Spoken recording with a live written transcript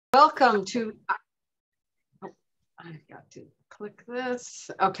Welcome to, I've got to click this.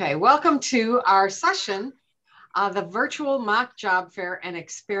 Okay, welcome to our session, the virtual mock job fair and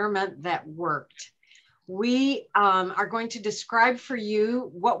experiment that worked. We are going to describe for you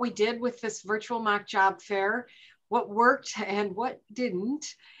what we did with this virtual mock job fair, what worked and what didn't.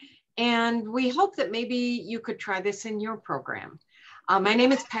 And we hope that maybe you could try this in your program. My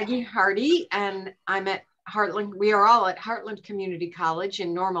name is Peggy Hardy, and I'm at Heartland. We are all at Heartland Community College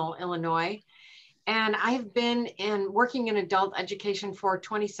in Normal, Illinois. And I've been working in adult education for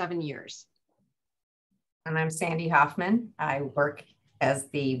 27 years. And I'm Sandy Hoffman. I work as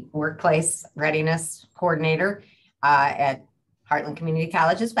the workplace readiness coordinator at Heartland Community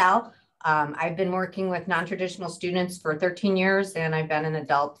College as well. I've been working with non-traditional students for 13 years, and I've been in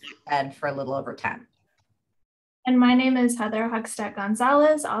adult ed for a little over 10. And my name is Heather Huckstadt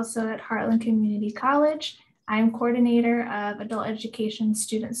Gonzalez, also at Heartland Community College. I'm coordinator of adult education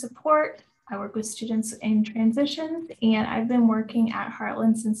student support. I work with students in transitions, and I've been working at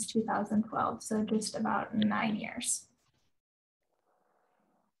Heartland since 2012, so just about 9 years.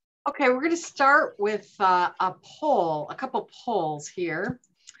 Okay, we're going to start with a couple polls here.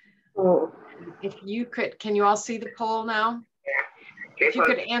 Oh. If you could, can you all see the poll now? Yeah. If you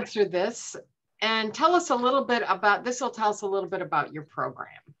could answer this and tell us a little bit about, this will tell us a little bit about your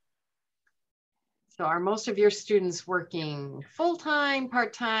program. So are most of your students working full-time,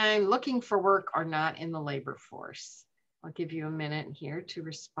 part-time, looking for work, or not in the labor force? I'll give you a minute here to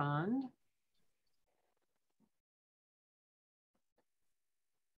respond.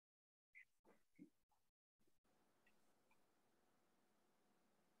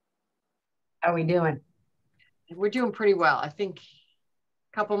 How are we doing? We're doing pretty well. I think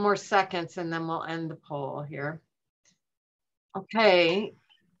a couple more seconds and then we'll end the poll here. Okay,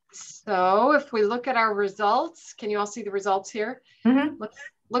 so if we look at our results, can you all see the results here? Mm-hmm.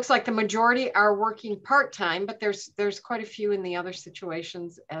 Looks like the majority are working part-time, but there's quite a few in the other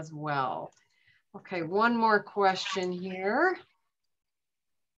situations as well. Okay, one more question here.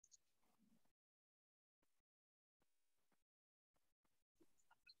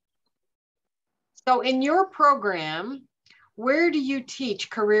 So in your program, where do you teach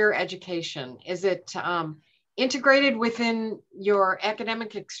career education? Is it integrated within your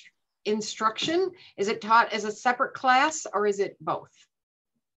academic instruction? Is it taught as a separate class, or is it both?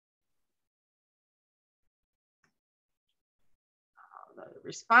 Oh, the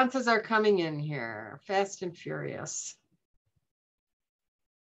responses are coming in here, fast and furious.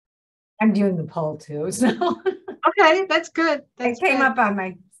 I'm doing the poll too, so. Okay, that's good. That came up on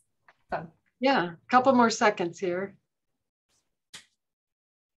my phone. Yeah, a couple more seconds here.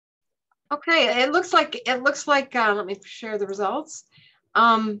 Okay, it looks like let me share the results.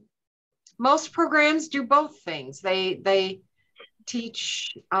 Most programs do both things. They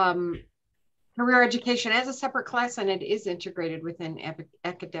teach career education as a separate class, and it is integrated within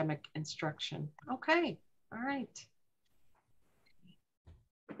academic instruction. Okay, all right.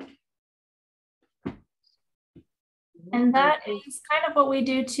 And that is kind of what we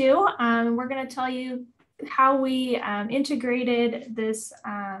do too. We're going to tell you how we integrated this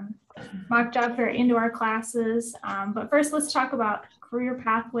mock job fair into our classes. But first, let's talk about career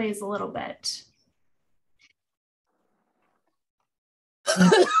pathways a little bit.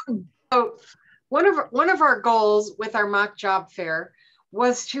 So one of our goals with our mock job fair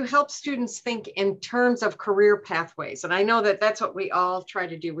was to help students think in terms of career pathways. And I know that that's what we all try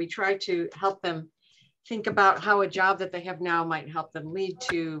to do. We try to help them think about how a job that they have now might help them lead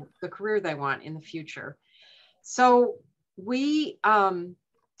to the career they want in the future. So we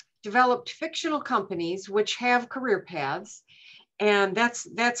developed fictional companies which have career paths, and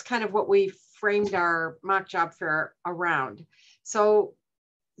that's kind of what we framed our mock job fair around. So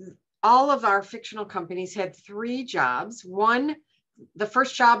all of our fictional companies had 3 jobs. One, the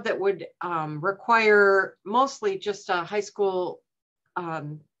first job that would require mostly just a high school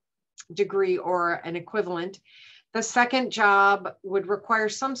degree or an equivalent. The second job would require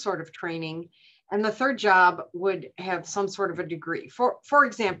some sort of training, and the third job would have some sort of a degree. For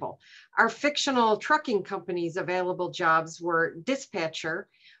example, our fictional trucking company's available jobs were dispatcher,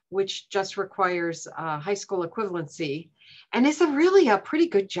 which just requires high school equivalency, and is really a pretty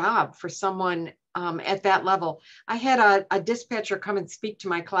good job for someone at that level. I had a dispatcher come and speak to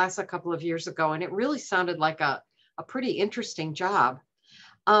my class a couple of years ago, and it really sounded like a pretty interesting job.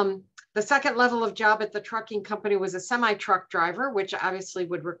 The second level of job at the trucking company was a semi-truck driver, which obviously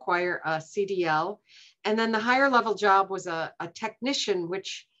would require a CDL. And then the higher level job was a technician,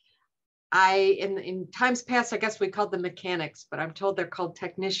 which in times past, I guess we called them mechanics, but I'm told they're called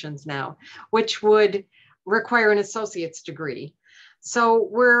technicians now, which would require an associate's degree. So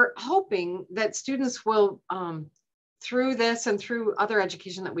we're hoping that students will, through this and through other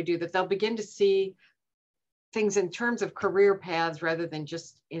education that we do, that they'll begin to see things in terms of career paths rather than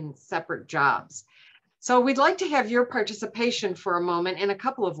just in separate jobs. So we'd like to have your participation for a moment in a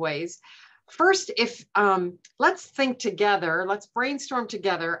couple of ways. First, if let's think together, let's brainstorm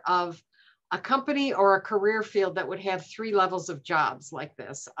together of a company or a career field that would have 3 levels of jobs like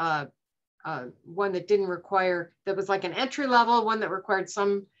this. One that didn't require, that was like an entry level, one that required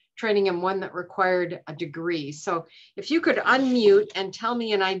some training, and one that required a degree. So if you could unmute and tell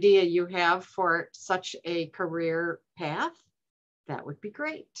me an idea you have for such a career path, that would be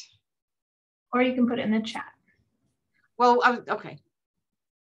great. Or you can put it in the chat. Well, okay.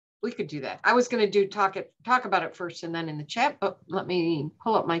 We could do that. I was going to do talk about it first and then in the chat, but let me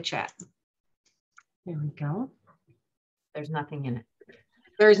pull up my chat. There we go. There's nothing in it.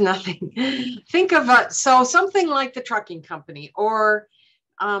 There's nothing. Think of so something like the trucking company, or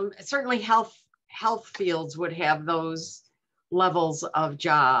certainly health fields would have those levels of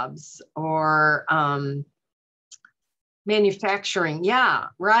jobs, or manufacturing. Yeah,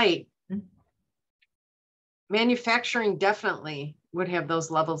 right. Manufacturing definitely would have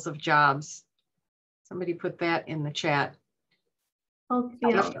those levels of jobs. Somebody put that in the chat. Health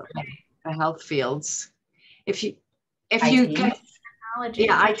field. The health fields. If you IT. can,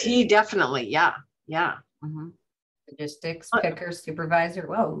 yeah, IT definitely. Yeah. Mm-hmm. Logistics, picker, supervisor.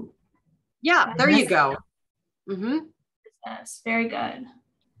 Whoa. Yeah, there you go. Mm-hmm. Yes, very good.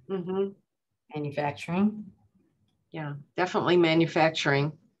 Mm-hmm. Manufacturing. Yeah, definitely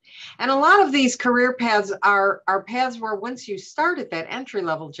manufacturing. And a lot of these career paths are paths where once you start at that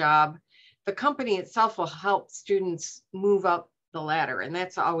entry-level job, the company itself will help students move up the ladder. And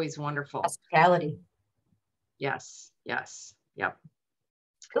that's always wonderful. Hospitality. Yes. Yep.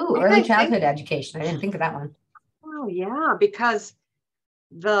 Ooh, early childhood education. I didn't think of that one. Oh, yeah, because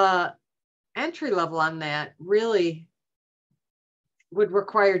the entry level on that really would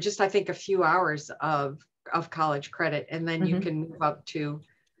require just, I think, a few hours of college credit. And then you can move up to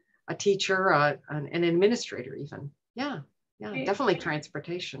a teacher, an administrator even. Yeah, definitely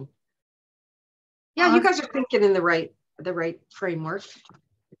transportation. Yeah, you guys are thinking in the right framework.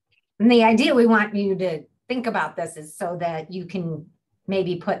 And the idea we want you to think about this is so that you can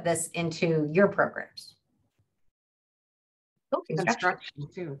maybe put this into your programs. Oh, construction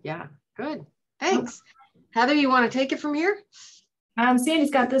too. Yeah, good. Thanks. Heather, you want to take it from here?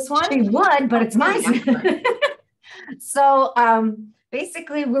 Sandy's got this one. She would, but it's mine. So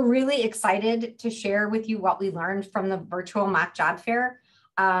basically, we're really excited to share with you what we learned from the virtual mock job fair,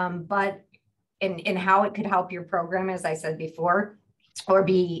 but in how it could help your program, as I said before, or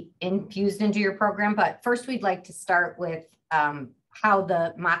be infused into your program. But first, we'd like to start with how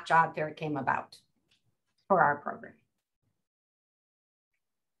the mock job fair came about for our program.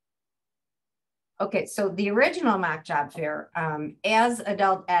 Okay, so the original mock job fair, as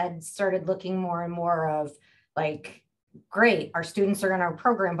adult ed started looking more and more of like, great, our students are in our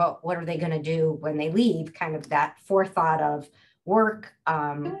program, but what are they going to do when they leave? Kind of that forethought of work.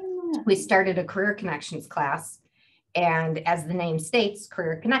 We started a career connections class. And as the name states,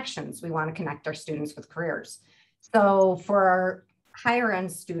 career connections, we want to connect our students with careers. So for our higher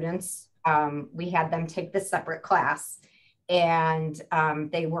end students, we had them take this separate class. And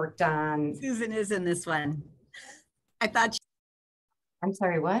they worked on. Susan is in this one. I thought. I'm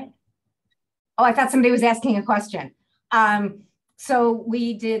sorry, what? Oh, I thought somebody was asking a question. So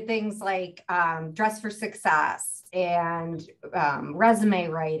we did things like dress for success and resume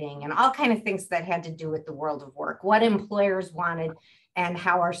writing and all kind of things that had to do with the world of work, what employers wanted and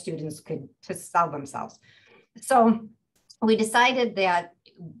how our students could to sell themselves. So we decided that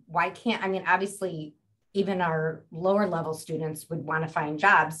why can't, I mean, obviously, even our lower level students would want to find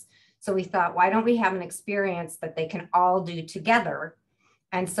jobs. So we thought, why don't we have an experience that they can all do together?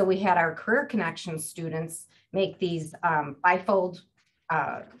 And so we had our career connections students make these bifold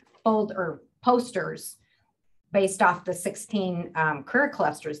fold or posters based off the 16 career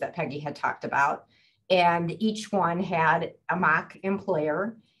clusters that Peggy had talked about. And each one had a mock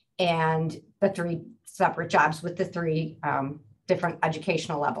employer and the 3 separate jobs with the 3 different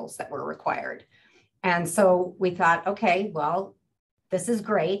educational levels that were required. And so we thought, okay, well, this is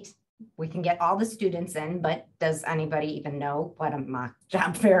great. We can get all the students in, but does anybody even know what a mock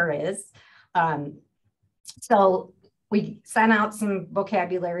job fair is? So we sent out some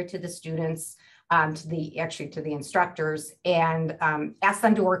vocabulary to the students, to the instructors, and asked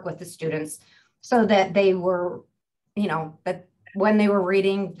them to work with the students so that they were, that when they were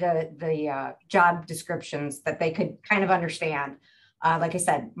reading the job descriptions, that they could kind of understand. Like I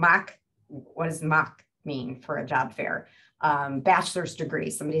said, mock. What does mock mean for a job fair? bachelor's degree.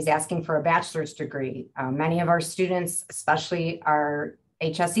 Somebody's asking for a bachelor's degree. Many of our students, especially our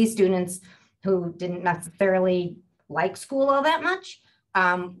HSE students who didn't necessarily like school all that much,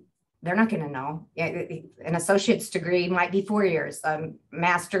 they're not going to know. An associate's degree might be 4 years.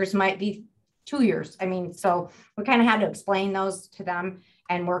 Master's might be 2 years. I mean, so we kind of had to explain those to them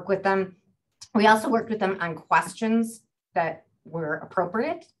and work with them. We also worked with them on questions that were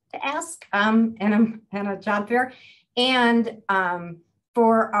appropriate to ask in a job fair. And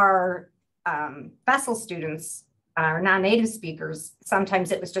for our VESL students, our non-native speakers,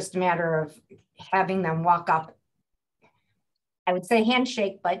 sometimes it was just a matter of having them walk up. I would say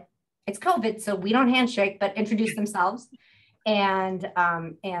handshake, but it's COVID, so we don't handshake, but introduce themselves. And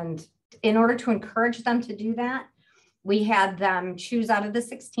in order to encourage them to do that, we had them choose out of the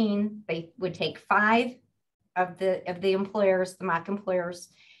 16. They would take 5 of the employers, the mock employers,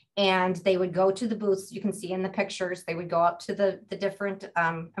 and they would go to the booths. You can see in the pictures, they would go up to the different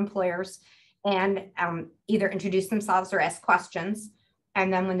employers and either introduce themselves or ask questions.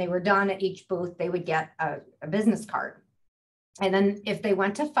 And then when they were done at each booth, they would get a business card. And then if they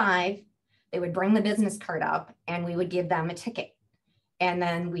went to 5, they would bring the business card up and we would give them a ticket. And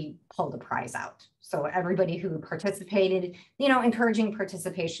then we pulled the prize out. So everybody who participated, you know, encouraging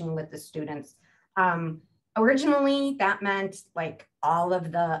participation with the students. Originally, that meant like all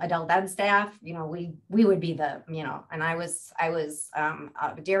of the adult ed staff, you know, we would be the, you know, and I was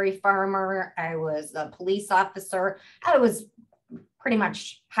a dairy farmer, I was a police officer, I was pretty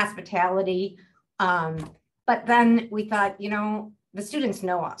much hospitality. But then we thought, you know, the students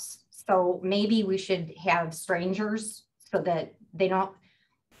know us. So maybe we should have strangers so that they don't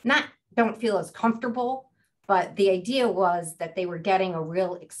feel as comfortable. But the idea was that they were getting a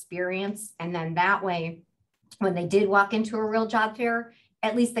real experience. And then that way, when they did walk into a real job fair,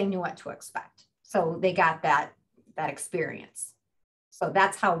 at least they knew what to expect. So they got that experience. So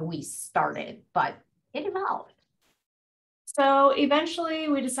that's how we started, but it evolved. So eventually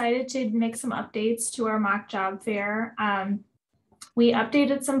we decided to make some updates to our mock job fair. We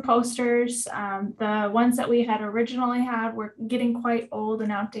updated some posters. The ones that we had originally had were getting quite old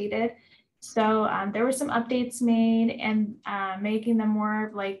and outdated. So there were some updates made and making them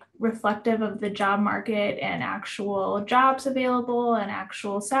more like reflective of the job market and actual jobs available and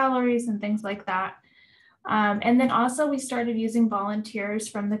actual salaries and things like that. And then also we started using volunteers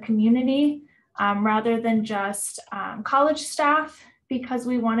from the community rather than just college staff, because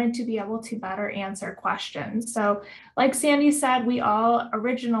we wanted to be able to better answer questions. So like Sandy said, we all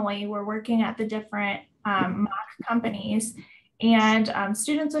originally were working at the different mock companies, and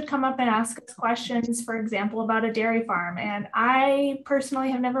students would come up and ask us questions, for example, about a dairy farm. And I personally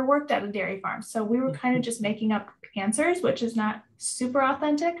have never worked at a dairy farm. So we were kind of just making up answers, which is not super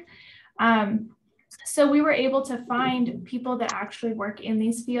authentic. So we were able to find people that actually work in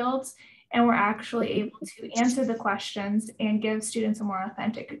these fields, and we're actually able to answer the questions and give students a more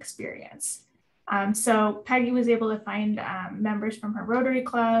authentic experience. So Peggy was able to find members from her Rotary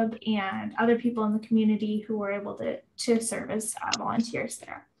Club and other people in the community who were able to serve as volunteers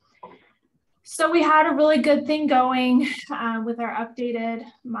there. So we had a really good thing going with our updated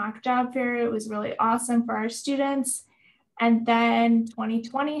mock job fair. It was really awesome for our students. And then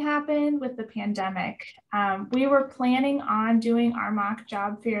 2020 happened with the pandemic. We were planning on doing our mock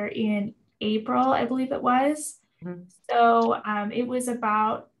job fair in April, I believe it was. Mm-hmm. So it was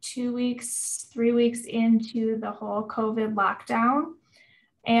about 2 weeks, 3 weeks into the whole COVID lockdown,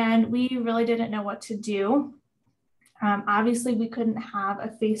 and we really didn't know what to do. Obviously, we couldn't have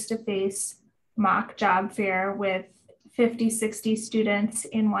a face-to-face mock job fair with 50, 60 students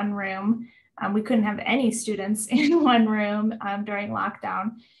in one room. We couldn't have any students in one room during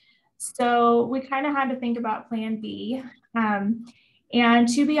lockdown. So we kind of had to think about plan B. And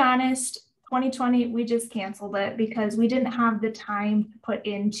to be honest, 2020, we just canceled it because we didn't have the time to put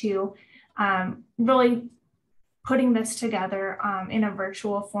into really putting this together in a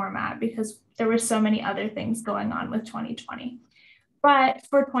virtual format, because there were so many other things going on with 2020. But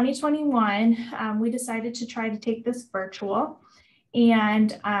for 2021, we decided to try to take this virtual,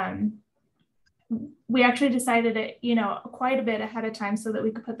 and we actually decided it, you know, quite a bit ahead of time so that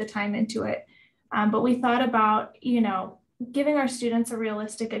we could put the time into it. But we thought about, you know, giving our students a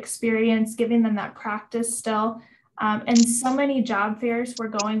realistic experience, giving them that practice still. And so many job fairs were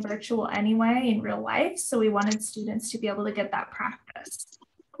going virtual anyway in real life. So we wanted students to be able to get that practice.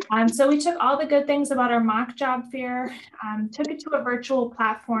 So we took all the good things about our mock job fair, took it to a virtual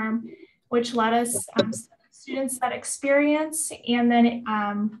platform, which let us students that experience, and then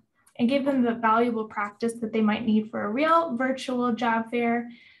and give them the valuable practice that they might need for a real virtual job fair.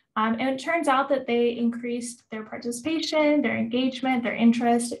 And it turns out that they increased their participation, their engagement, their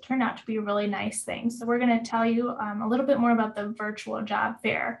interest. It turned out to be a really nice thing. So we're going to tell you a little bit more about the virtual job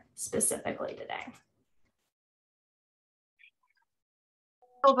fair specifically today.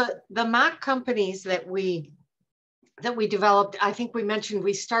 So the mock companies that we developed, I think we mentioned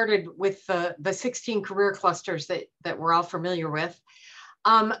we started with the 16 career clusters that we're all familiar with.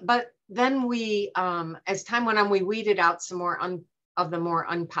 But then we, as time went on, we weeded out some more of the more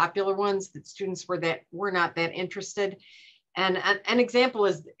unpopular ones that students were not that interested. And an example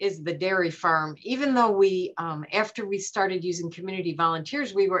is the dairy farm. Even though we, after we started using community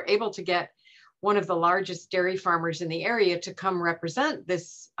volunteers, we were able to get one of the largest dairy farmers in the area to come represent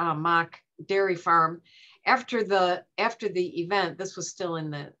this mock dairy farm. After the event, this was still in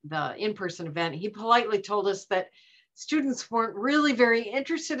the in-person event, he politely told us that students weren't really very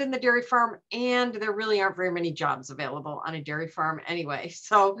interested in the dairy farm, and there really aren't very many jobs available on a dairy farm anyway.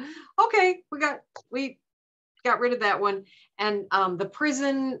 So, okay, we got rid of that one. And the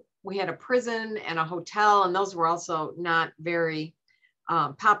prison, we had a prison and a hotel, and those were also not very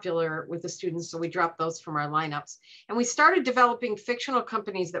popular with the students. So we dropped those from our lineups. And we started developing fictional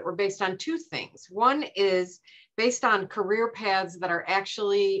companies that were based on two things. One is based on career paths that are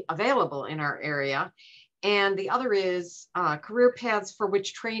actually available in our area. And the other is career paths for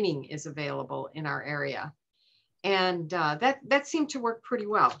which training is available in our area. And that seemed to work pretty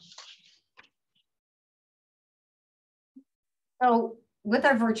well. So with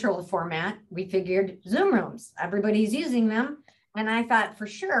our virtual format, we figured Zoom rooms, everybody's using them. And I thought for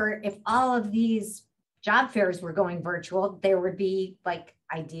sure, if all of these job fairs were going virtual, there would be like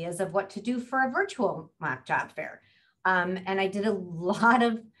ideas of what to do for a virtual mock job fair. And I did a lot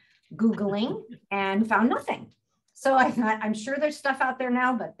of Googling and found nothing. So I thought, I'm sure there's stuff out there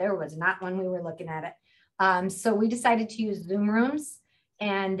now, but there was not when we were looking at it. So we decided to use Zoom rooms,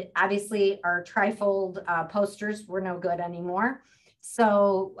 and obviously our trifold posters were no good anymore.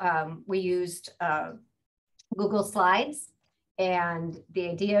 So we used Google Slides, and the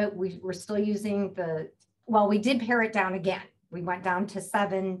idea, we were still using we did pare it down again. We went down to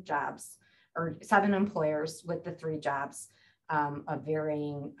 7 jobs or 7 employers with the 3 jobs of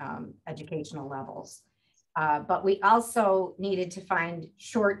varying educational levels. But we also needed to find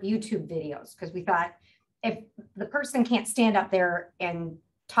short YouTube videos, because we thought if the person can't stand up there and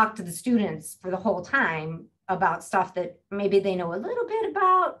talk to the students for the whole time about stuff that maybe they know a little bit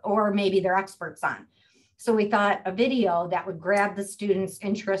about, or maybe they're experts on. So we thought a video that would grab the students'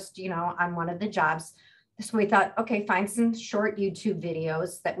 interest, on one of the jobs. So we thought, okay, find some short YouTube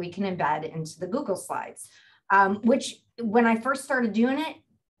videos that we can embed into the Google Slides, which when I first started doing it,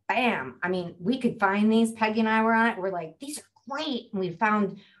 bam, I mean, we could find these. Peggy and I were on it. We're like, these are great. And we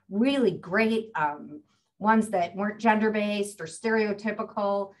found really great ones that weren't gender-based or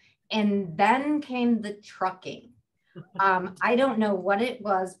stereotypical. And then came the trucking. I don't know what it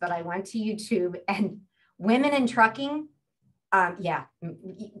was, but I went to YouTube, and women in trucking, yeah,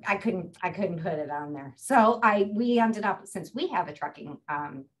 I couldn't put it on there. So we ended up, since we have trucking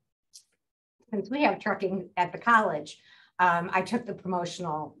at the college, I took the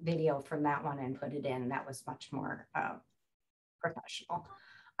promotional video from that one and put it in. That was much more professional.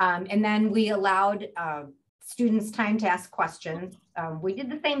 And then we allowed students time to ask questions. We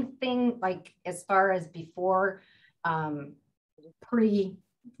did the same thing, like as far as before,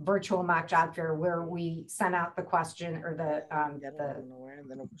 pre-virtual mock job fair, where we sent out the question or the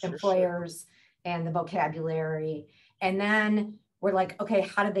employers and the vocabulary. And then we're like, okay,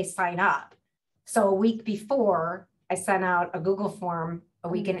 how did they sign up? So a week before, I sent out a Google form a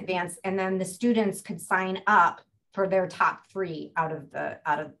week in advance, and then the students could sign up for their top 3 out of the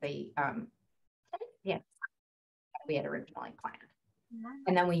we had originally planned.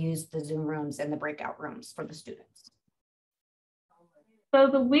 And then we used the Zoom rooms and the breakout rooms for the students. So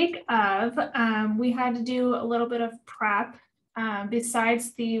the week of, we had to do a little bit of prep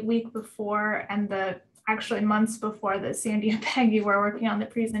besides the week before and the actually months before that Sandy and Peggy were working on the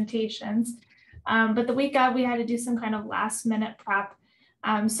presentations. But the week of, we had to do some kind of last minute prep.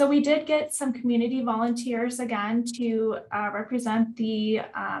 So we did get some community volunteers again to represent the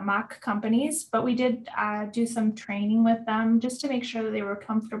mock companies, but we did do some training with them just to make sure that they were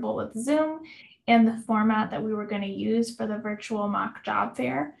comfortable with Zoom and the format that we were going to use for the virtual mock job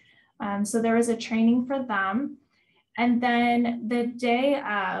fair. So there was a training for them. And then the day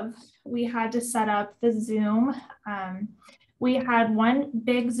of, we had to set up the Zoom. We had one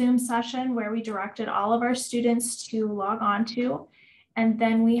big Zoom session where we directed all of our students to log on to. And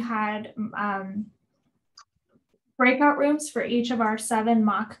then we had breakout rooms for each of our 7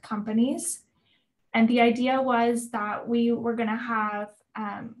 mock companies. And the idea was that we were going to have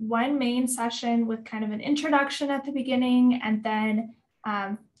one main session with kind of an introduction at the beginning, and then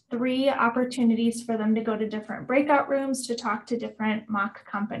 3 opportunities for them to go to different breakout rooms to talk to different mock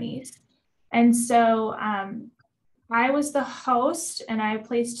companies. And so I was the host, and I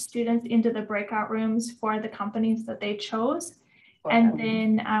placed students into the breakout rooms for the companies that they chose. And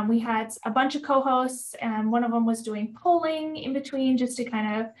then we had a bunch of co-hosts, and one of them was doing polling in between just to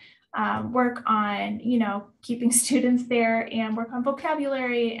kind of work on, you know, keeping students there and work on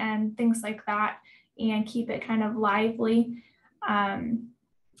vocabulary and things like that, and keep it kind of lively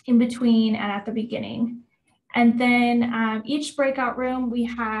in between and at the beginning. And then each breakout room, we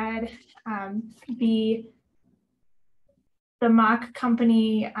had the mock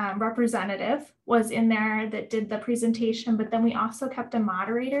company representative was in there that did the presentation, but then we also kept a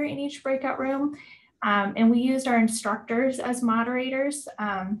moderator in each breakout room. And we used our instructors as moderators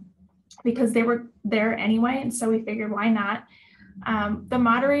because they were there anyway. And so we figured, why not? The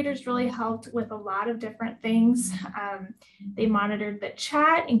moderators really helped with a lot of different things. They monitored the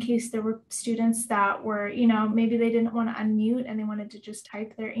chat in case there were students that were, you know, maybe they didn't want to unmute and they wanted to just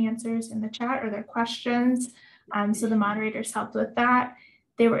type their answers in the chat or their questions. So the moderators helped with that.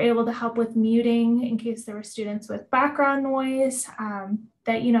 They were able to help with muting in case there were students with background noise.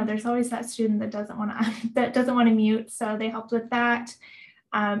 That, you know, there's always that student that doesn't want to mute. So they helped with that.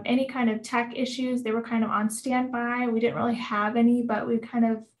 Any kind of tech issues, they were kind of on standby. We didn't really have any, but we kind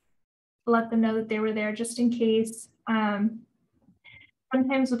of let them know that they were there just in case.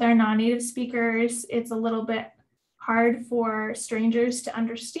 Sometimes with our non-native speakers, it's a little bit hard for strangers to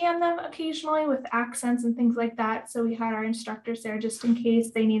understand them occasionally with accents and things like that. So we had our instructors there just in case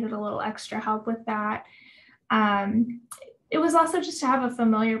they needed a little extra help with that. It was also just to have a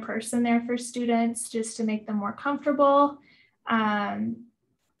familiar person there for students, just to make them more comfortable.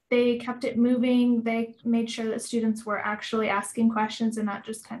 They kept it moving. They made sure that students were actually asking questions and not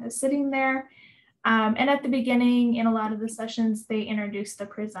just kind of sitting there. And at the beginning, in a lot of the sessions, they introduced the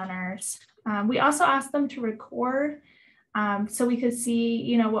presenters. We also asked them to record so we could see,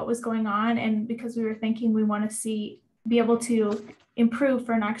 you know, what was going on. And because we were thinking we want to be able to improve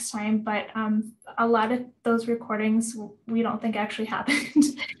for next time, but a lot of those recordings we don't think actually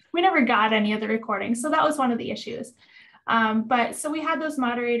happened. We never got any of the recordings. So that was one of the issues. But so we had those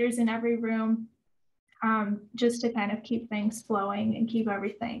moderators in every room just to kind of keep things flowing and keep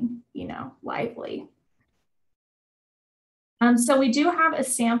everything, you know, lively. So we do have a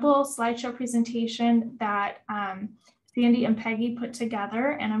sample slideshow presentation that Sandy and Peggy put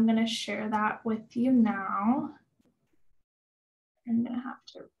together, and I'm going to share that with you now. I'm going to have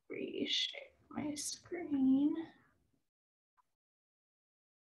to reshare my screen.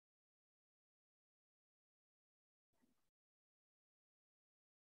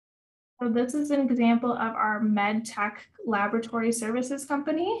 So this is an example of our med tech laboratory services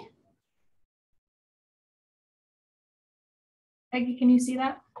company. Peggy, can you see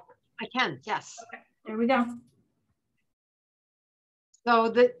that? I can, yes. Okay, there we go.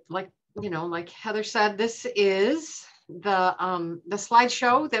 So like Heather said, this is the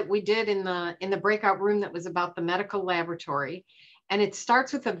slideshow that we did in the breakout room that was about the medical laboratory. And it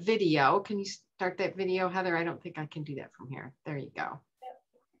starts with a video. Can you start that video, Heather? I don't think I can do that from here. There you go.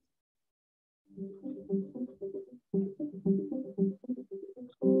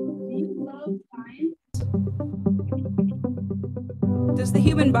 Does the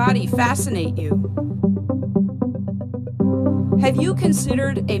human body fascinate you? Have you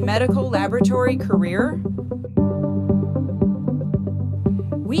considered a medical laboratory career?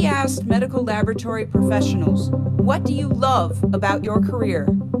 We asked medical laboratory professionals, what do you love about your career?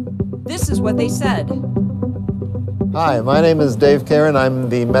 This is what they said. Hi, my name is Dave Karen. I'm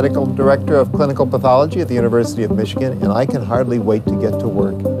the Medical Director of Clinical Pathology at the University of Michigan, and I can hardly wait to get to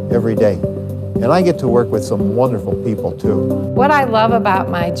work every day. And I get to work with some wonderful people, too. What I love about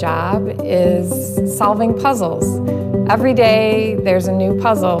my job is solving puzzles. Every day there's a new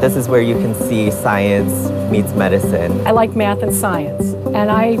puzzle. This is where you can see science meets medicine. I like math and science, and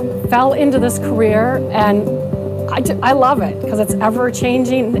I fell into this career, and I love it because it's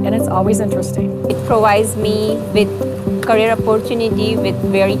ever-changing and it's always interesting. It provides me with career opportunity with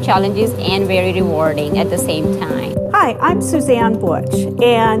very challenges and very rewarding at the same time. Hi, I'm Suzanne Butch,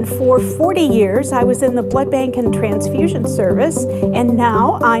 and for 40 years I was in the blood bank and transfusion service, and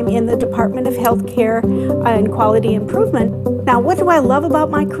now I'm in the Department of Healthcare and Quality Improvement. Now, what do I love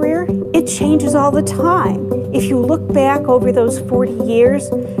about my career? It changes all the time. If you look back over those 40 years,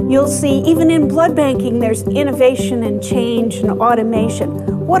 you'll see even in blood banking, there's innovation and change and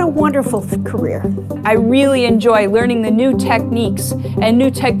automation. What a wonderful career. I really enjoy learning the new techniques and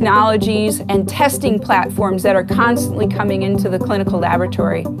new technologies and testing platforms that are constantly coming into the clinical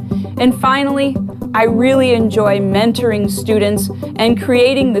laboratory. And finally, I really enjoy mentoring students and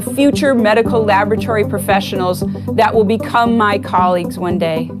creating the future medical laboratory professionals that will become my colleagues one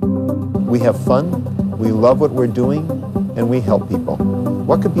day. We have fun, we love what we're doing, and we help people.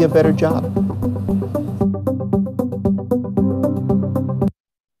 What could be a better job?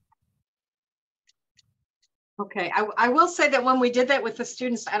 Okay, I will say that when we did that with the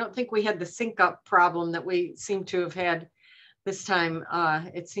students, I don't think we had the sync up problem that we seem to have had this time.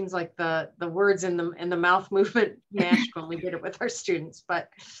 It seems like the words in the mouth movement matched when we did it with our students, but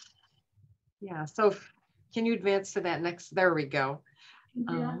yeah, so can you advance to that next? There we go.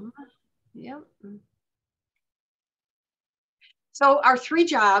 Yep. So our 3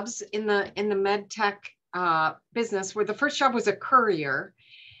 jobs in the med tech business were, the first job was a courier.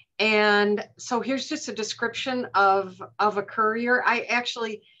 And so here's just a description of a courier. I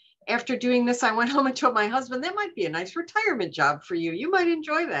actually, after doing this, I went home and told my husband, that might be a nice retirement job for you. You might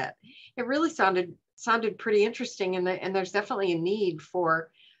enjoy that. It really sounded pretty interesting, and there's definitely a need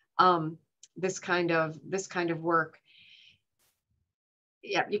for this kind of work.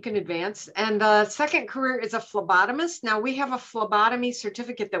 Yeah, you can advance. And the second career is a phlebotomist. Now we have a phlebotomy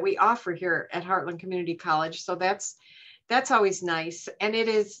certificate that we offer here at Heartland Community College. So that's always nice. And it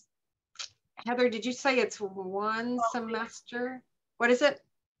is, Heather, did you say it's 1 semester? What is it?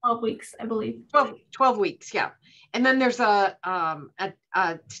 12 weeks, I believe. 12 weeks, yeah. And then there's a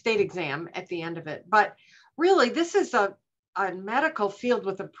state exam at the end of it. But really, this is a medical field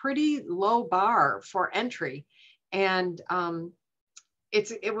with a pretty low bar for entry. And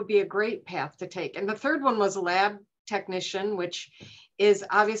it would be a great path to take. And the third one was a lab technician, which is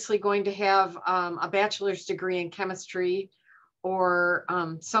obviously going to have a bachelor's degree in chemistry or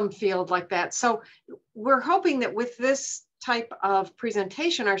some field like that. So we're hoping that with this type of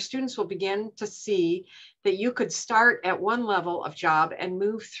presentation, our students will begin to see that you could start at one level of job and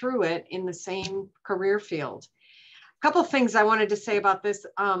move through it in the same career field. A couple of things I wanted to say about this.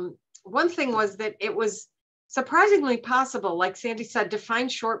 One thing was that it was surprisingly possible, like Sandy said, to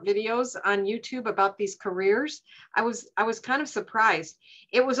find short videos on YouTube about these careers. I was kind of surprised.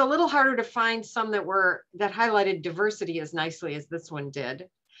 It was a little harder to find some that highlighted diversity as nicely as this one did.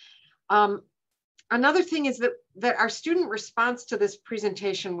 Another thing is that our student response to this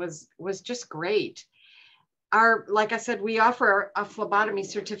presentation was just great. Like I said, we offer a phlebotomy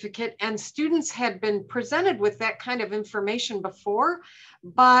certificate, and students had been presented with that kind of information before,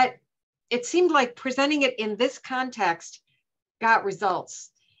 but it seemed like presenting it in this context got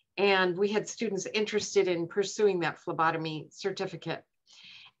results. And we had students interested in pursuing that phlebotomy certificate.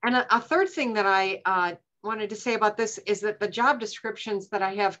 And a third thing that I wanted to say about this is that the job descriptions that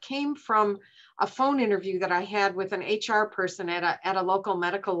I have came from a phone interview that I had with an HR person at a local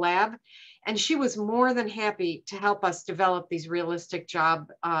medical lab. And she was more than happy to help us develop these realistic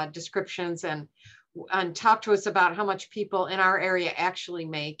job descriptions and talk to us about how much people in our area actually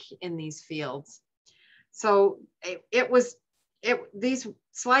make in these fields. So these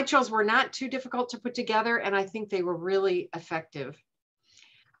slideshows were not too difficult to put together, and I think they were really effective.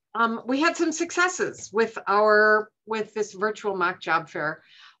 We had some successes with this virtual mock job fair.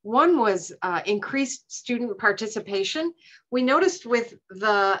 One was increased student participation. We noticed with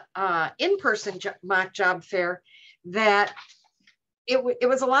the in-person mock job fair that it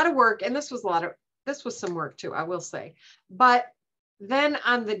was a lot of work, and this was some work too, I will say. But then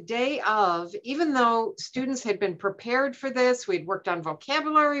on the day of, even though students had been prepared for this, we'd worked on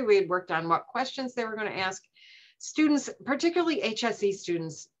vocabulary, we had worked on what questions they were going to ask, students, particularly HSE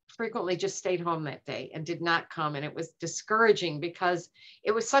students, frequently just stayed home that day and did not come. And it was discouraging because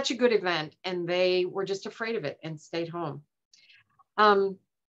it was such a good event and they were just afraid of it and stayed home. But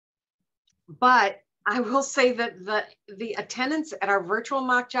I will say that the attendance at our virtual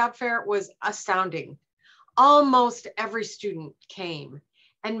mock job fair was astounding. Almost every student came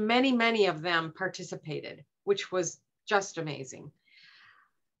and many, many of them participated, which was just amazing.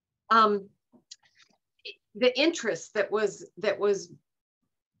 The interest that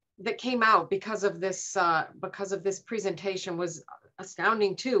came out because of this presentation was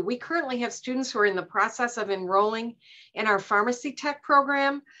astounding too. We currently have students who are in the process of enrolling in our pharmacy tech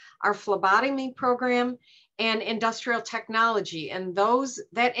program, our phlebotomy program, and industrial technology. And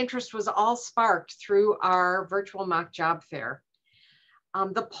that interest was all sparked through our virtual mock job fair.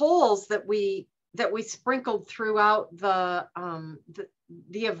 The polls that we sprinkled throughout the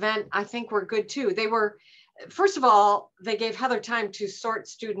event, I think were good too. first of all, they gave Heather time to sort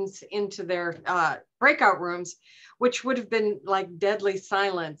students into their breakout rooms, which would have been like deadly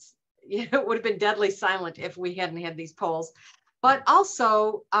silence. It would have been deadly silent if we hadn't had these polls. But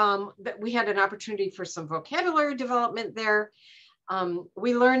also that we had an opportunity for some vocabulary development there.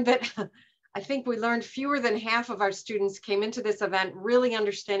 We learned that, I think we learned fewer than half of our students came into this event really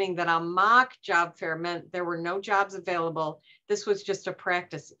understanding that a mock job fair meant there were no jobs available. This was just a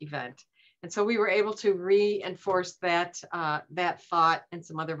practice event. And so we were able to reinforce that, that thought and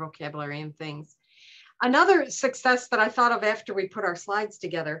some other vocabulary and things. Another success that I thought of after we put our slides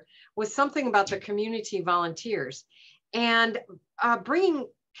together was something about the community volunteers. And bringing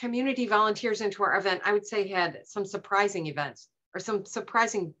community volunteers into our event, I would say had some surprising events, or some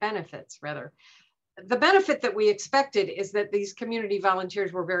surprising benefits rather. The benefit that we expected is that these community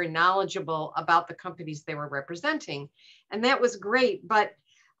volunteers were very knowledgeable about the companies they were representing. And that was great. But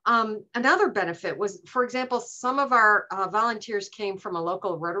another benefit was, for example, some of our volunteers came from a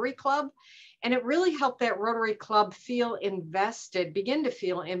local Rotary Club, and it really helped that Rotary Club feel invested, begin to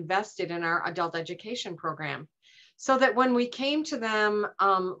feel invested in our adult education program. So that when we came to them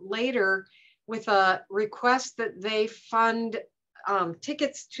later with a request that they fund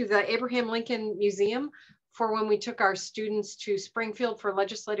tickets to the Abraham Lincoln Museum for when we took our students to Springfield for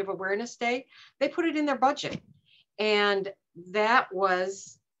Legislative Awareness Day, they put it in their budget. And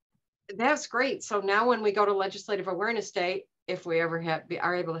that's great. So now when we go to Legislative Awareness Day, if we ever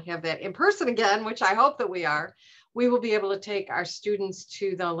are able to have that in person again, which I hope that we are, we will be able to take our students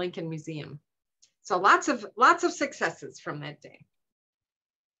to the Lincoln Museum. So lots of successes from that day.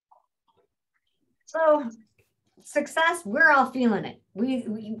 So success, we're all feeling it.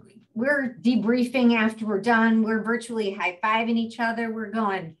 We're debriefing after we're done. We're virtually high-fiving each other. We're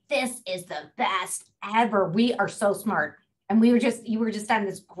going, this is the best ever. We are so smart. And you were just on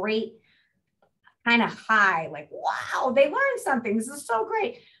this great kind of high, like, wow, they learned something. This is so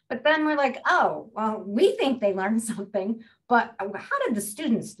great. But then we're like, oh, well, we think they learned something, but how did the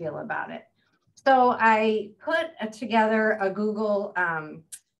students feel about it? So I put together a Google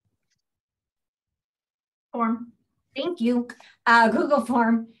form. Thank you. Google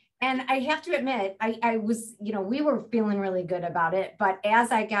form. And I have to admit, I was, we were feeling really good about it. But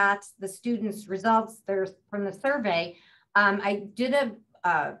as I got the students' results from the survey, I did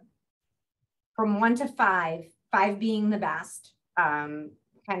a from 1 to 5, 5 being the best, kind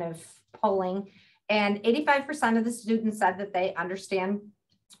of polling. And 85% of the students said that they understand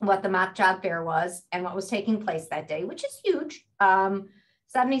what the mock job fair was and what was taking place that day, which is huge.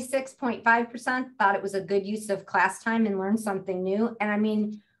 76.5% thought it was a good use of class time and learned something new. And I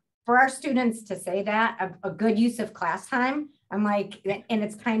mean, for our students to say that, a good use of class time, I'm like, and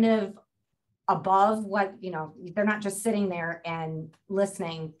it's kind of above what, they're not just sitting there and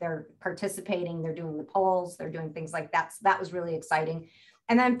listening, they're participating, they're doing the polls, they're doing things like that. So that was really exciting.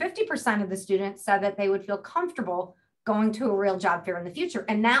 And then 50% of the students said that they would feel comfortable going to a real job fair in the future.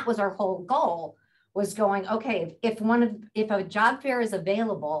 And that was our whole goal, was going, okay, if a job fair is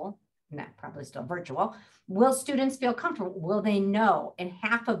available, and that probably still virtual, will students feel comfortable? Will they know? And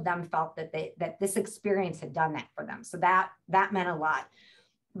half of them felt that this experience had done that for them. So that meant a lot.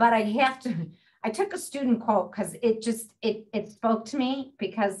 But I took a student quote because it spoke to me,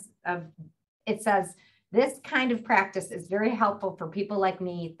 because it says, this kind of practice is very helpful for people like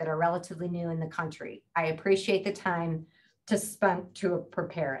me that are relatively new in the country. I appreciate the time to spend to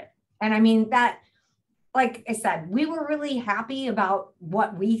prepare it. And I mean that, like I said, we were really happy about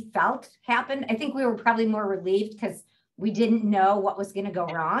what we felt happened. I think we were probably more relieved because we didn't know what was going to go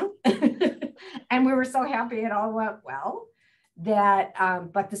wrong. And we were so happy it all went well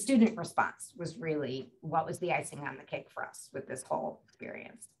that, but the student response was really what was the icing on the cake for us with this whole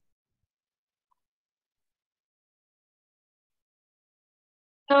experience.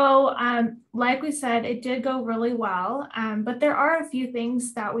 So like we said, it did go really well, but there are a few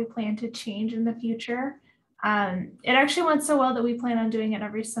things that we plan to change in the future. It actually went so well that we plan on doing it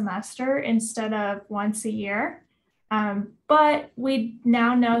every semester instead of once a year. But we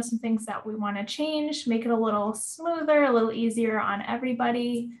now know some things that we want to change, make it a little smoother, a little easier on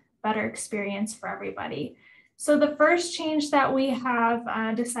everybody, better experience for everybody. So the first change that we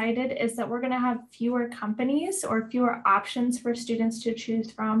have decided is that we're going to have fewer companies or fewer options for students to choose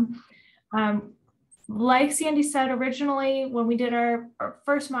from. Like Sandy said, originally, when we did our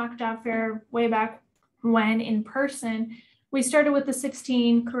first mock job fair way back when in person, we started with the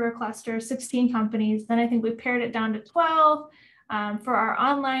 16 career clusters, 16 companies. Then I think we pared it down to 12. For our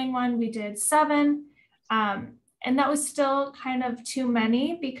online one, we did 7. And that was still kind of too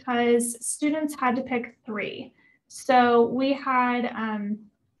many because students had to pick 3. So we had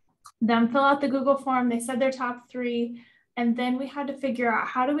them fill out the Google form. They said their top 3. And then we had to figure out,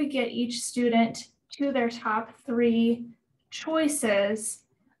 how do we get each student to their top 3 choices,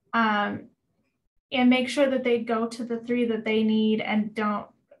 and make sure that they go to the 3 that they need and don't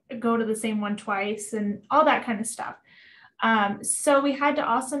go to the same one twice and all that kind of stuff. So we had to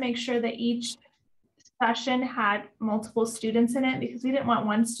also make sure that each session had multiple students in it, because we didn't want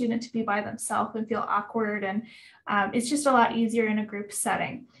one student to be by themselves and feel awkward. And it's just a lot easier in a group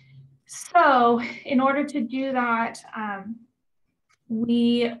setting. So in order to do that,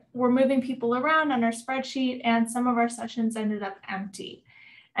 we were moving people around on our spreadsheet, and some of our sessions ended up empty.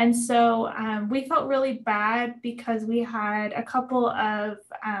 And so we felt really bad, because we had a couple of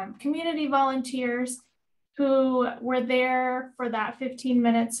community volunteers who were there for that 15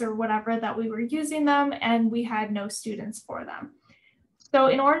 minutes or whatever that we were using them, and we had no students for them. So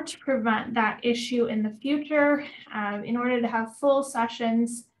in order to prevent that issue in the future, in order to have full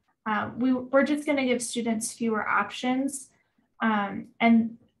sessions, we're just going to give students fewer options,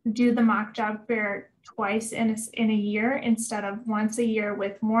 and do the mock job fair twice in a year instead of once a year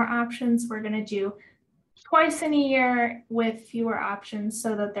with more options. We're going to do twice in a year with fewer options,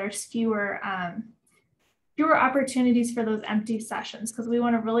 so that there's fewer opportunities for those empty sessions, because we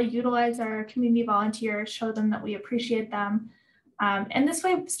want to really utilize our community volunteers, show them that we appreciate them. And this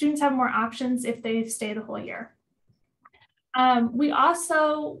way students have more options if they stay the whole year. We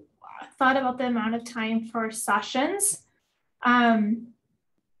also thought about the amount of time for sessions.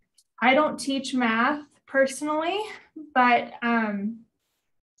 I don't teach math personally, but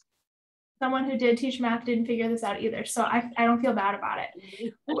someone who did teach math didn't figure this out either, so I don't feel bad about it.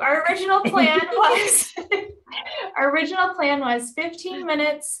 Our original plan was 15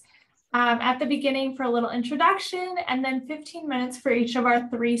 minutes at the beginning for a little introduction, and then 15 minutes for each of our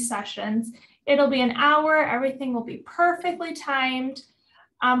 3 sessions. It'll be an hour, everything will be perfectly timed,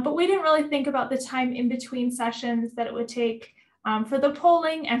 but we didn't really think about the time in between sessions that it would take for the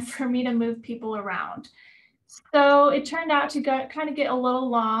polling and for me to move people around. So it turned out to kind of get a little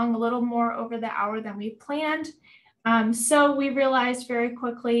long, a little more over the hour than we planned. So we realized very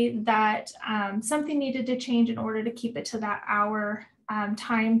quickly that something needed to change in order to keep it to that hour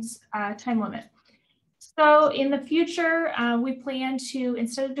time limit. So in the future, we plan to,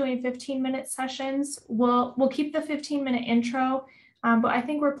 instead of doing 15-minute sessions, we'll keep the 15-minute intro, but I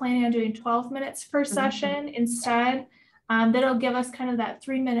think we're planning on doing 12 minutes per session instead. That'll give us kind of that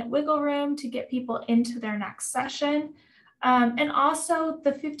 3-minute wiggle room to get people into their next session. And also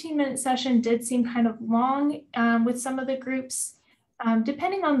the 15-minute session did seem kind of long with some of the groups,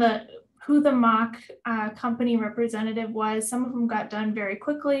 depending on who the mock company representative was. Some of them got done very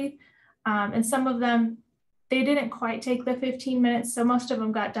quickly, and some of them, they didn't quite take the 15 minutes. So most of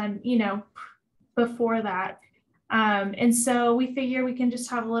them got done, before that. And so we figure we can just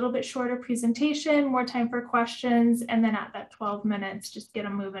have a little bit shorter presentation, more time for questions, and then at that 12 minutes, just get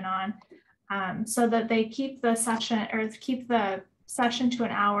them moving on, so that they keep the session to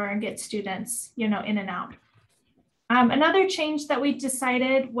an hour and get students, in and out. Another change that we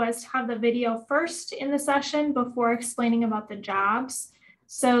decided was to have the video first in the session before explaining about the jobs.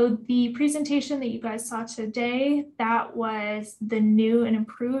 So the presentation that you guys saw today, that was the new and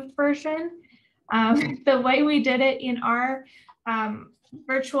improved version. The way we did it in our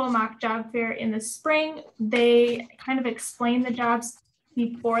virtual mock job fair in the spring, they kind of explained the jobs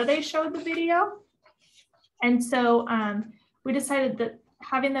before they showed the video. And so we decided that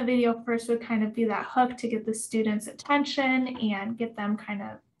having the video first would kind of be that hook to get the students' attention and get them kind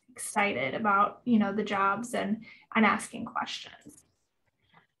of excited about, the jobs and asking questions.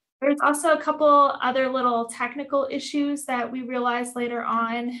 There's also a couple other little technical issues that we realized later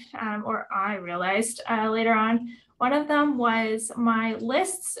on, or I realized later on. One of them was my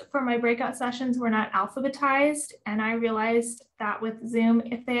lists for my breakout sessions were not alphabetized. And I realized that with Zoom,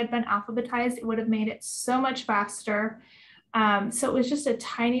 if they had been alphabetized, it would have made it so much faster. So it was just a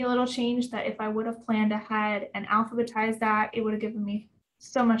tiny little change that if I would have planned ahead and alphabetized that, it would have given me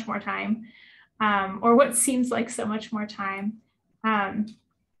so much more time, or what seems like so much more time.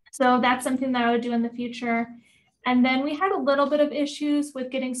 So that's something that I would do in the future. And then we had a little bit of issues with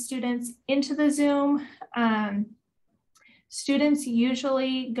getting students into the Zoom. Students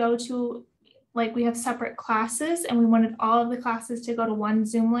usually go to, we have separate classes, and we wanted all of the classes to go to one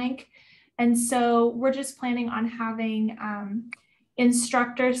Zoom link. And so we're just planning on having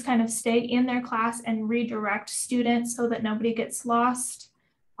instructors kind of stay in their class and redirect students so that nobody gets lost.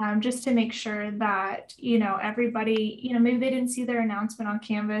 Just to make sure that, everybody, maybe they didn't see their announcement on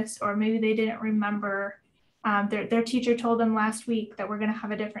Canvas, or maybe they didn't remember, their teacher told them last week that we're going to have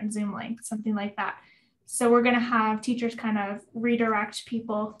a different Zoom link, something like that. So we're going to have teachers kind of redirect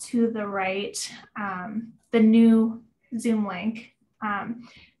people to the right, the new Zoom link.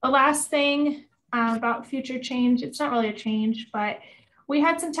 The last thing about future change, it's not really a change, but we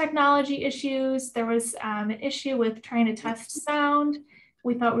had some technology issues. There was an issue with trying to test sound.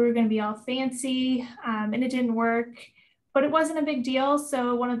 We thought we were going to be all fancy and it didn't work, but it wasn't a big deal.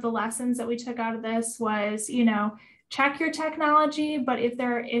 So one of the lessons that we took out of this was, you know, check your technology, but if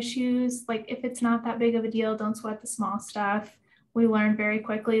there are issues, like if it's not that big of a deal, don't sweat the small stuff. We learned very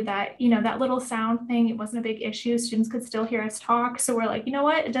quickly that, you know, that little sound thing, it wasn't a big issue. Students could still hear us talk. So we're like, you know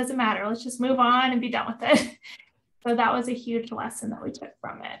what, it doesn't matter. Let's just move on and be done with it. So that was a huge lesson that we took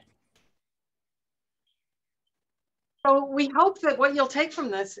from it. So we hope that what you'll take from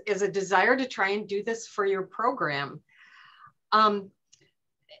this is a desire to try and do this for your program.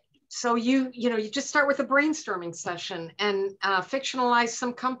 So you just start with a brainstorming session and fictionalize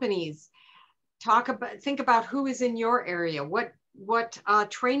some companies. Think about who is in your area, what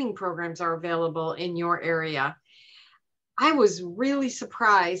training programs are available in your area. I was really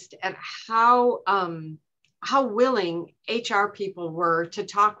surprised at how willing HR people were to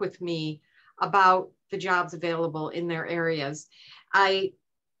talk with me about the jobs available in their areas.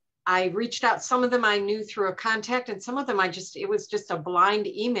 I reached out, some of them I knew through a contact, and some of them it was just a blind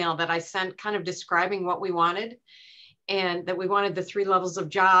email that I sent kind of describing what we wanted, and that we wanted the 3 levels of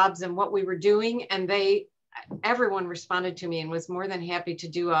jobs and what we were doing. And everyone responded to me and was more than happy to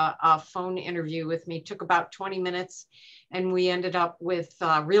do a phone interview with me. It took about 20 minutes and we ended up with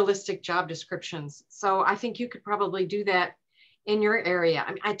realistic job descriptions. So I think you could probably do that in your area.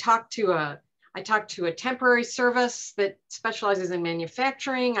 I mean, I talked to a temporary service that specializes in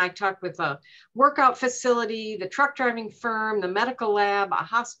manufacturing. I talked with a workout facility, the truck driving firm, the medical lab, a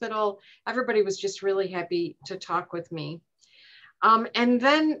hospital. Everybody was just really happy to talk with me. And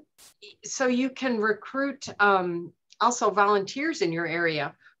then, so you can recruit also volunteers in your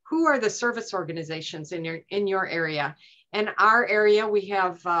area. Who are the service organizations in your area? In our area, we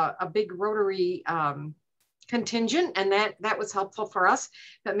have a big Rotary contingent, and that was helpful for us.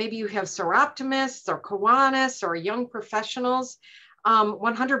 But maybe you have Soroptimists or Kiwanis or young professionals.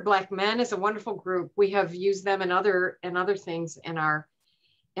 100 Black Men is a wonderful group. We have used them in other things in our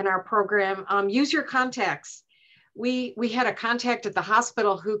program. Use your contacts. We had a contact at the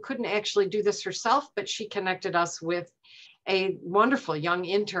hospital who couldn't actually do this herself, but she connected us with a wonderful young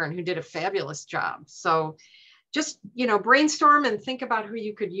intern who did a fabulous job. So just, brainstorm and think about who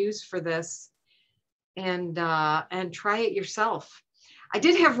you could use for this, and try it yourself. I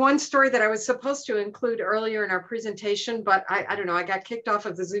did have one story that I was supposed to include earlier in our presentation, but I don't know, I got kicked off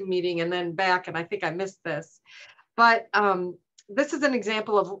of the Zoom meeting and then back, and I think I missed this. But this is an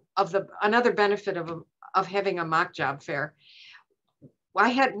example of another benefit of having a mock job fair. I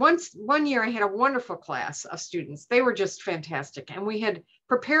had one year, I had a wonderful class of students. They were just fantastic. And we had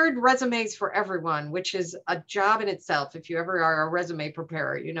prepared resumes for everyone, which is a job in itself. If you ever are a resume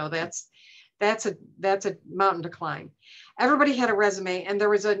preparer, that's a mountain to climb. Everybody had a resume, and there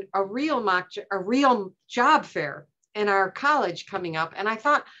was a real job fair in our college coming up. And I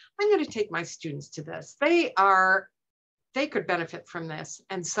thought, I'm going to take my students to this. They could benefit from this.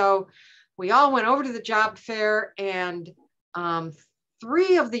 And so we all went over to the job fair, and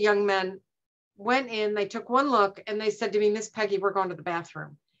 3 of the young men went in, they took one look, and they said to me, Miss Peggy, we're going to the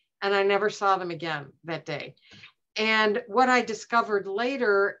bathroom. And I never saw them again that day. And what I discovered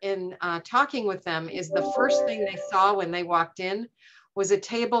later in talking with them is the first thing they saw when they walked in was a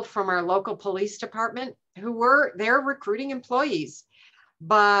table from our local police department they're recruiting employees,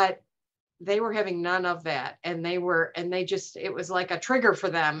 but they were having none of that. And it was like a trigger for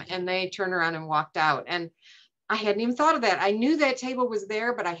them, and they turned around and walked out. And I hadn't even thought of that. I knew that table was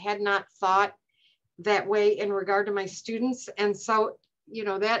there, but I had not thought that way in regard to my students. And so,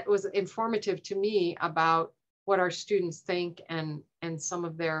 that was informative to me about what our students think and some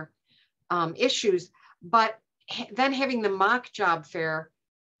of their issues. But then having the mock job fair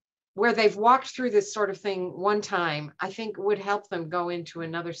where they've walked through this sort of thing one time, I think would help them go into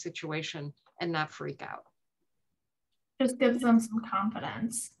another situation and not freak out. Just gives them some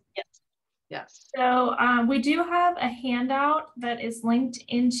confidence. Yes. So we do have a handout that is linked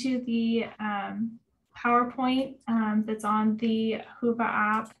into the PowerPoint that's on the Whova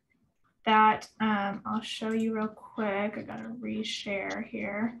app that I'll show you real quick. I gotta reshare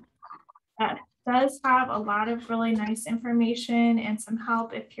here. That does have a lot of really nice information and some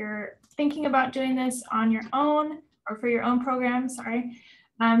help if you're thinking about doing this on your own or for your own program, sorry.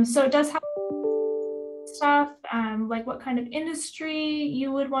 So it does have stuff like what kind of industry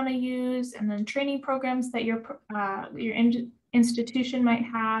you would want to use, and then training programs that your institution might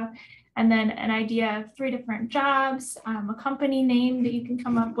have. and then an idea of 3 different jobs, a company name that you can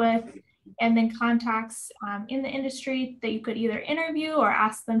come up with, and then contacts in the industry that you could either interview or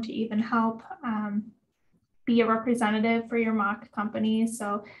ask them to even help be a representative for your mock company.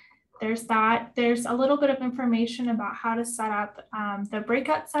 So there's that. There's a little bit of information about how to set up the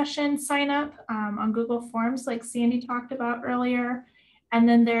breakout session sign up on Google Forms, like Sandy talked about earlier. And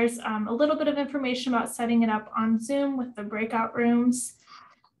then there's a little bit of information about setting it up on Zoom with the breakout rooms.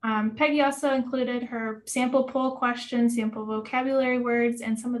 Peggy also included her sample poll questions, sample vocabulary words,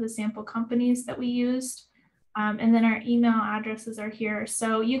 and some of the sample companies that we used. And then our email addresses are here.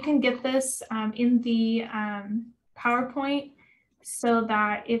 So you can get this in the PowerPoint, so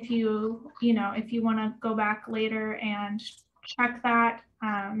that if you want to go back later and check that,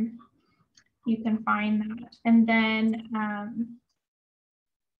 you can find that. And then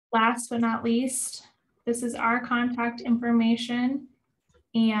last but not least, this is our contact information.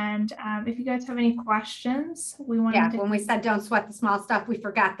 And if you guys have any questions, we wanted to. When we said don't sweat the small stuff, we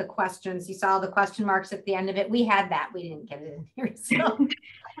forgot the questions. You saw the question marks at the end of it. We had that. We didn't get it in here.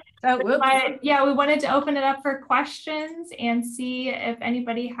 But yeah, we wanted to open it up for questions and see if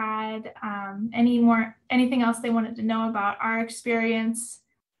anybody had anything else they wanted to know about our experience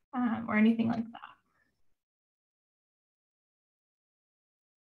or anything like that.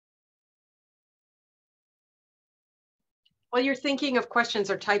 While you're thinking of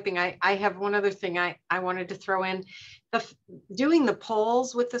questions or typing, I have one other thing I wanted to throw in. Doing the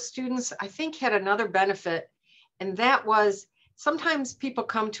polls with the students, I think, had another benefit, and that was sometimes people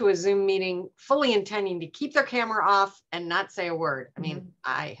come to a Zoom meeting fully intending to keep their camera off and not say a word. I mean,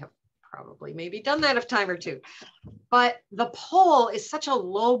 I have probably maybe done that a time or two, but the poll is such a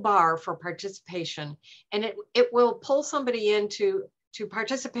low bar for participation, and it will pull somebody in to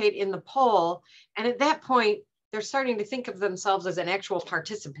participate in the poll, and at that point, they're starting to think of themselves as an actual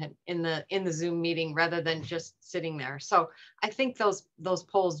participant in the Zoom meeting rather than just sitting there. So I think those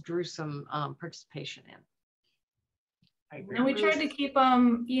polls drew some participation in. And we tried to keep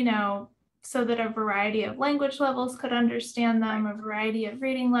them, so that a variety of language levels could understand them, a variety of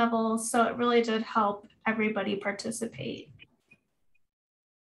reading levels. So it really did help everybody participate.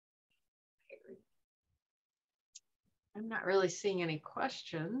 I'm not really seeing any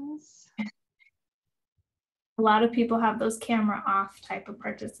questions. A lot of people have those camera off type of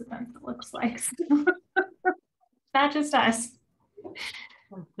participants, it looks like. Not just us.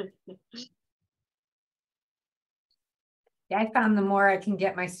 Yeah, I found the more I can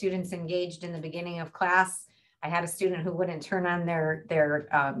get my students engaged in the beginning of class. I had a student who wouldn't turn on their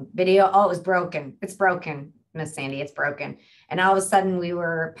video. Oh, it was broken. It's broken, Miss Sandy, it's broken. And all of a sudden we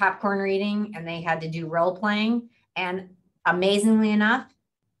were popcorn reading and they had to do role playing. And amazingly enough,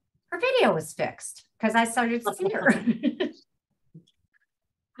 her video was fixed because I started to see her.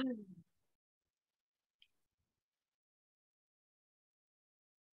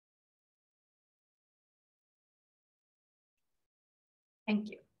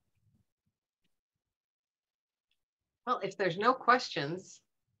 Thank you. Well, if there's no questions,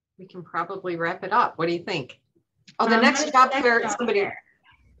 we can probably wrap it up. What do you think? Oh, the next job fair, somebody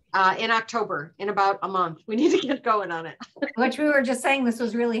in October, in about a month. We need to get going on it. Which we were just saying, this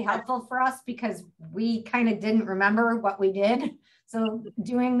was really helpful for us because we kind of didn't remember what we did. So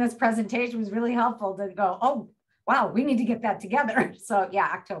doing this presentation was really helpful to go, oh, wow, we need to get that together. So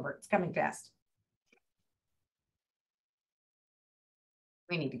yeah, October, it's coming fast.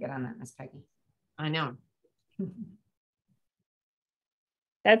 We need to get on that, Miss Peggy. I know.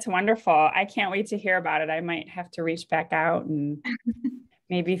 That's wonderful. I can't wait to hear about it. I might have to reach back out and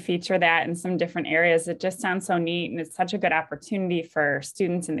maybe feature that in some different areas. It just sounds so neat, and it's such a good opportunity for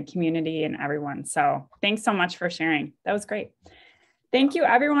students in the community and everyone. So thanks so much for sharing. That was great. Thank you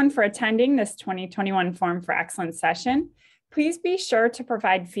everyone for attending this 2021 Forum for Excellence session. Please be sure to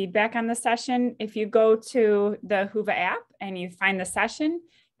provide feedback on the session. If you go to the Whova app and you find the session,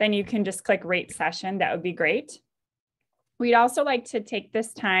 then you can just click rate session. That would be great. We'd also like to take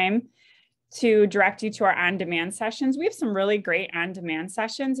this time to direct you to our on-demand sessions. We have some really great on-demand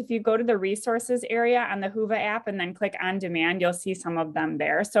sessions. If you go to the resources area on the Whova app and then click on demand, you'll see some of them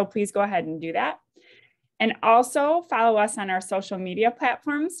there. So please go ahead and do that. And also follow us on our social media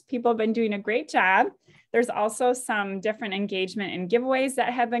platforms. People have been doing a great job. There's also some different engagement and giveaways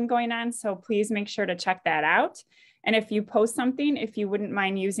that have been going on. So please make sure to check that out. And if you post something, if you wouldn't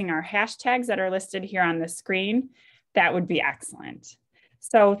mind using our hashtags that are listed here on the screen, that would be excellent.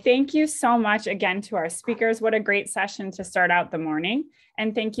 So thank you so much again to our speakers. What a great session to start out the morning.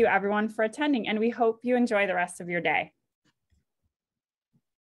 And thank you everyone for attending. And we hope you enjoy the rest of your day.